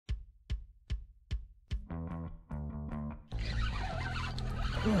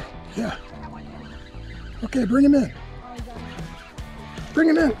Yeah. Okay, bring him in. Bring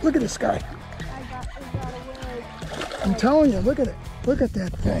him in. Look at this guy. I'm telling you, look at it. Look at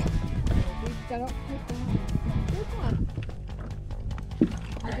that thing.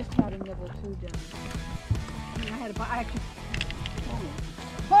 I just had a nibble too, Dennis. I actually.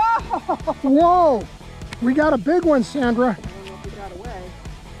 Whoa! We got a big one, Sandra. I don't know if he got away.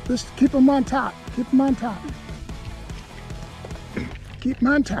 Just keep him on top. Keep him on top. Keep him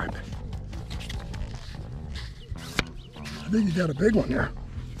on top. I think you got a big one there.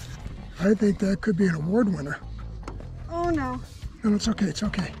 I think that could be an award winner. Oh no. No, it's okay. It's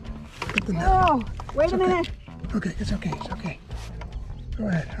okay. Get the net. Oh, wait a minute. Okay, it's okay. It's okay. Go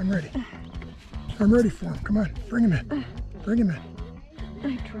ahead. I'm ready. I'm ready for him. Come on. Bring him in. Bring him in.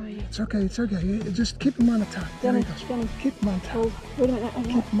 I tried. It's okay. It's okay. Just keep him on the top. There he goes. Dennis. Keep him on top. Oh, wait a minute.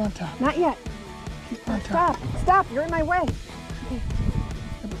 Keep him on top. Not yet. Keep him on top. Stop. Stop. You're in my way. You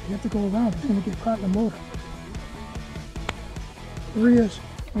have to go around. He's going to get caught in the motor. There he is.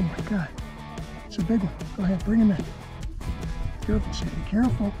 Oh my God. It's a big one. Go ahead. Bring him in. Careful, Sandy.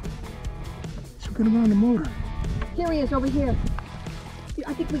 Careful. He's going around the motor. Here he is over here.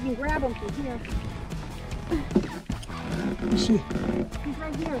 I think we can grab him from here. Let me see. He's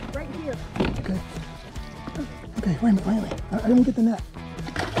right here. Right here. Okay. Okay, wait a minute. Wait a minute. I didn't get the net.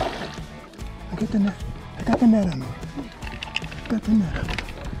 I get the net. I got the net on there. I got the net.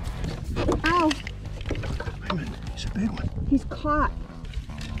 Ow. Wait a minute. He's a big one. He's caught.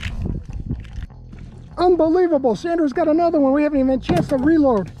 Unbelievable. Sandra's got another one. We haven't even had a chance to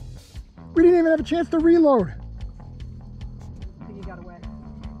reload. We didn't even have a chance to reload. I think he got away.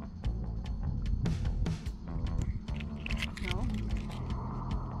 No?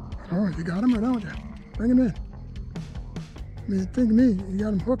 Oh, you got him or don't you? Bring him in. I mean, think of me. You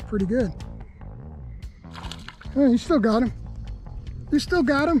got him hooked pretty good. Oh, you still got him. You still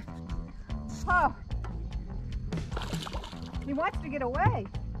got him. Oh. He wants to get away.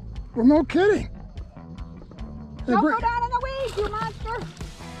 Well, no kidding. Hey, Don't go down in the weeds, you monster.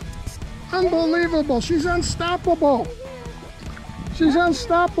 Unbelievable. She's unstoppable. She's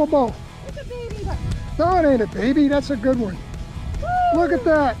unstoppable. It's a baby. No, it ain't a baby. That's a good one. Woo! Look at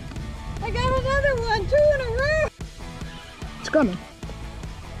that. I got another one, 2 in a row. It's coming.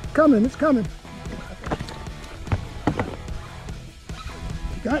 Coming. It's coming.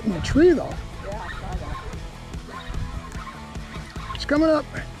 He got in the tree, though. Yeah, I saw that. It's coming up.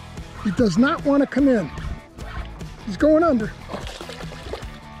 He does not want to come in. He's going under.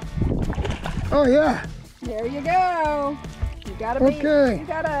 Oh, yeah. There you go. You got a Okay. You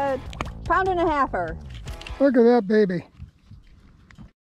got a 1.5 pounder. Look at that baby.